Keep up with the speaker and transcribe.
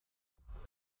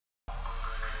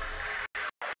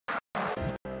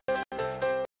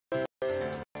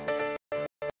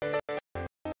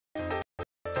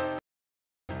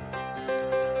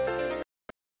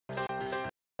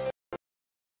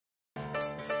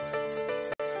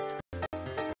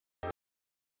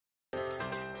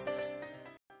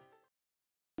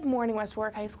morning, West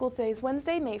Warwick High School. Today is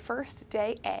Wednesday, May 1st,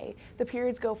 day A. The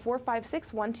periods go 4, 5,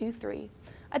 6, 1, 2, 3.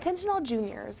 Attention all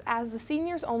juniors, as the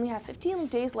seniors only have 15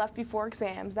 days left before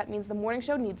exams, that means the morning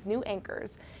show needs new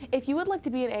anchors. If you would like to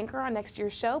be an anchor on next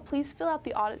year's show, please fill out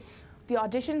the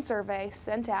audition survey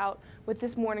sent out with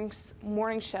this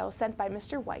morning show sent by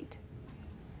Mr. White.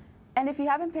 And if you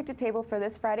haven't picked a table for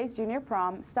this Friday's junior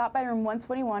prom, stop by room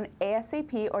 121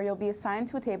 ASAP or you'll be assigned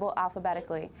to a table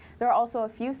alphabetically. There are also a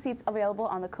few seats available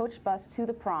on the coach bus to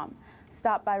the prom.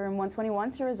 Stop by room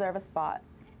 121 to reserve a spot.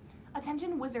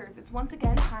 Attention Wizards, it's once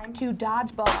again time to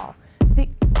dodgeball. The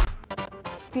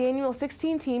annual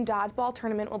 16-team dodgeball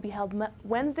tournament will be held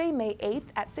Wednesday, May 8th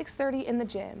at 6:30 in the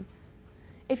gym.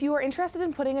 If you are interested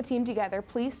in putting a team together,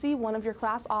 please see one of your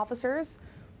class officers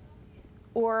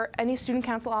or any student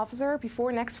council officer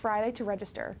before next Friday to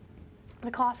register.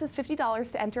 The cost is $50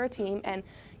 to enter a team, and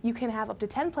you can have up to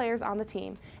 10 players on the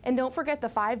team. And don't forget the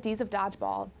 5 Ds of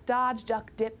dodgeball: dodge,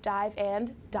 duck, dip, dive,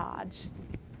 and dodge.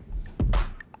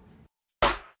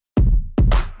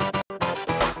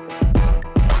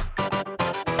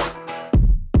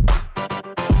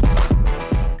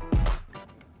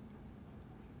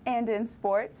 And in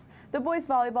sports, the boys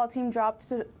volleyball team dropped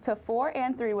to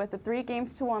 4-3 with a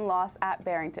 3-1 loss at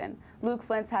Barrington. Luke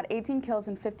Flintz had 18 kills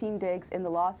and 15 digs in the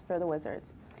loss for the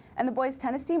Wizards. And the boys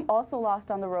tennis team also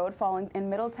lost on the road, falling in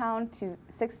Middletown to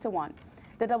 6-1.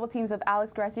 The double teams of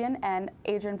Alex Grecian and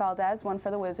Adrian Valdez won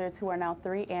for the Wizards, who are now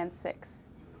 3-6.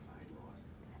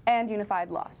 And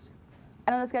Unified lost.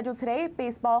 And on the schedule today,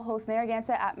 baseball hosts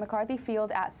Narragansett at McCarthy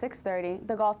Field at 6:30.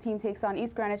 The golf team takes on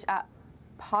East Greenwich at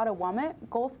Potawatomi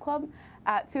Golf Club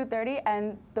at 2:30,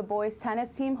 and the boys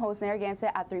tennis team hosts Narragansett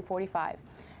at 3:45.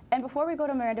 And before we go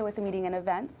to Miranda with the meeting and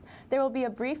events, there will be a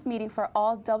brief meeting for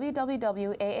all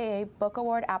WWW-AAA Book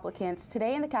Award applicants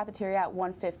today in the cafeteria at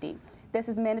 1:50. This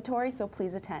is mandatory, so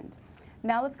please attend.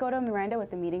 Now let's go to Miranda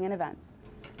with the meeting and events.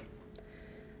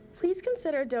 Please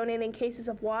consider donating cases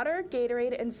of water,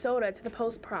 Gatorade, and soda to the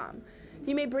post-prom.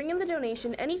 You may bring in the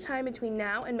donation anytime between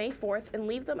now and May 4th and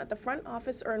leave them at the front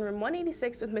office or in room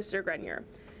 186 with Mr. Grenier.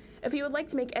 If you would like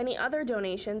to make any other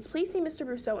donations, please see Mr.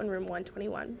 Brousseau in room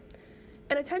 121.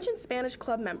 And attention Spanish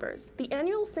Club members, the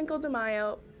annual Cinco de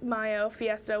Mayo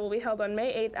Fiesta will be held on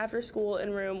May 8th after school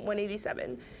in room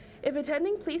 187. If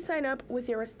attending, please sign up with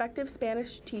your respective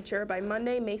Spanish teacher by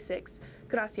Monday, May 6th.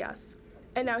 Gracias.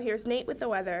 And now here's Nate with the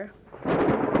weather.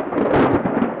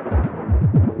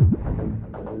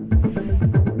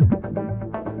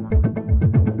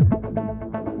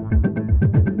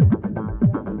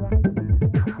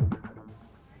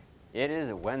 It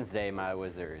is Wednesday, my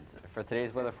Wizards. For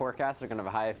today's weather forecast, we're going to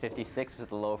have a high of 56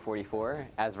 with a low of 44.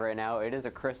 As of right now, it is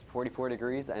a crisp 44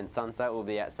 degrees, and sunset will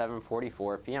be at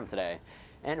 7:44 p.m. today.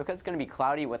 And because it's going to be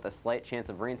cloudy with a slight chance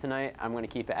of rain tonight, I'm going to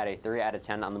keep it at a 3 out of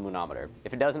 10 on the moonometer.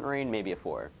 If it doesn't rain, maybe a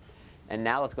 4. And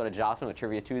now let's go to Jocelyn with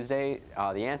Trivia Tuesday,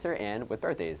 the answer, and with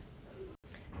birthdays.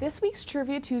 This week's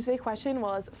Trivia Tuesday question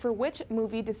was, for which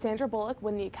movie did Sandra Bullock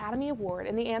win the Academy Award?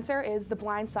 And the answer is The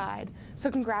Blind Side.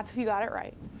 So congrats if you got it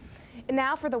right. And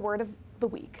now for the word of the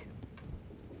week.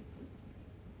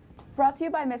 Brought to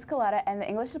you by Miss Coletta and the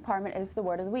English department is the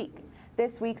word of the week.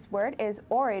 This week's word is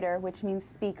orator, which means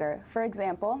speaker. For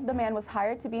example, the man was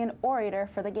hired to be an orator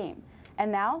for the game.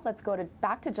 And now let's go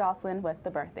back to Jocelyn with the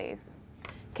birthdays.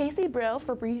 Casey Brill,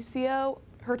 Fabricio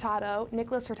Hurtado,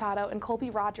 Nicholas Hurtado, and Colby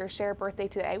Rogers share a birthday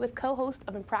today with co-host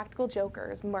of Impractical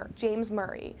Jokers, James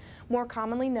Murray, more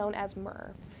commonly known as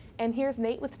Murr. And here's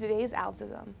Nate with today's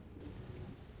Alvesism.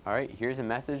 All right, here's a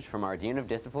message from our Dean of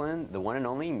Discipline, the one and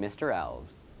only Mr.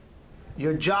 Alves.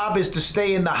 Your job is to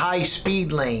stay in the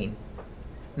high-speed lane,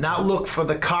 not look for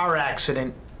the car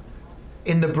accident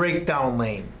in the breakdown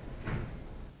lane.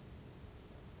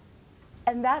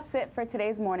 And that's it for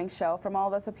today's morning show. From all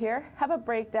of us up here, have a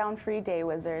breakdown-free day,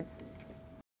 Wizards.